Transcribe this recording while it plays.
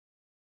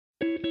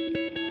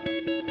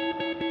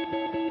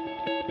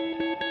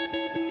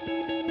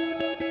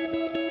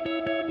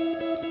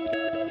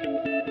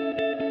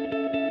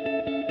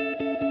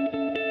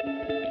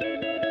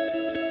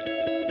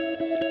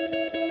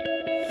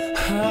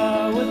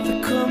High with the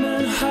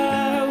coming,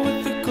 high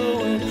with the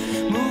going,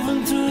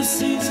 moving through the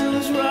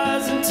seasons,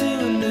 rising to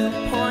a new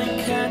point.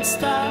 Can't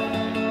stop,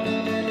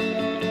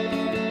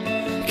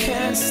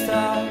 can't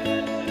stop.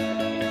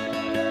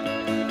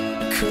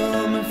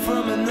 Coming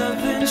from a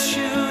nothing,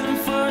 shooting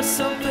for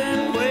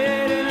something,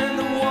 waiting in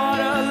the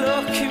water,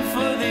 looking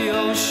for the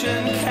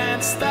ocean.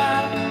 Can't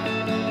stop,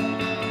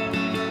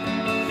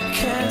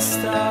 can't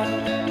stop.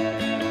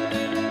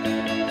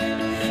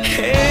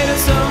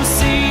 Haters don't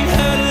see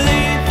her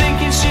lead,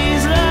 thinking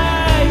she's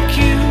like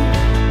you.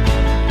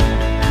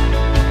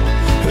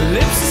 Her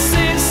lips are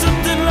saying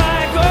something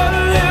like, oh,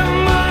 to live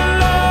my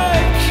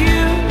like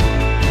you.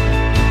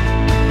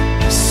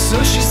 So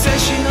she says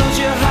she knows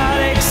your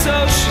heartache, so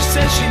she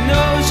says she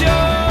knows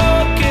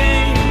your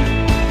game.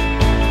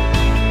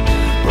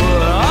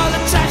 But all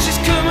the time she's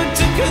coming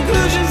to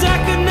conclusions I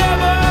could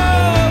never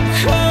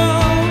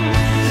come.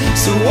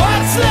 So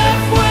what's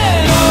left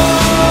when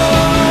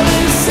all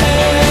is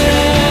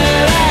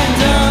said and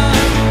done?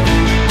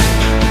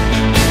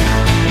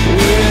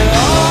 When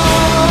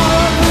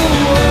all the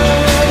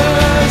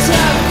words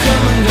have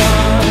come and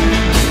gone,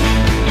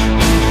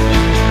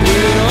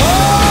 when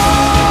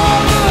all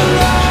the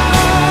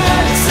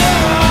lights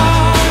are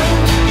on,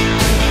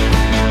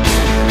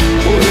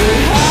 when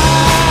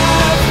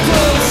half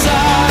closed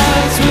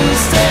eyes will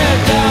stare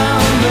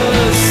down the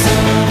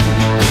sun.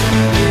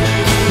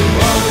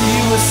 Oh,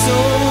 you were so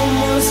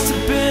must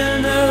have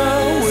been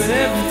when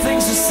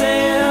everything's for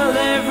sale,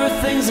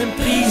 everything's in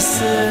pieces.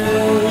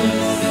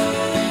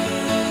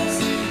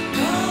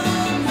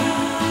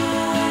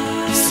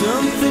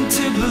 Something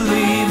to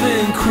believe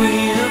in,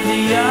 queen of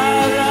the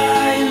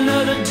eye.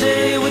 Another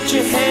day with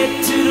your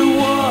head to the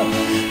wall,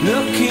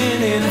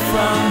 looking in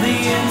from the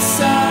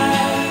inside.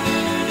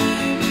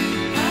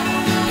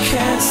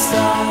 Can't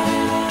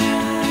stop.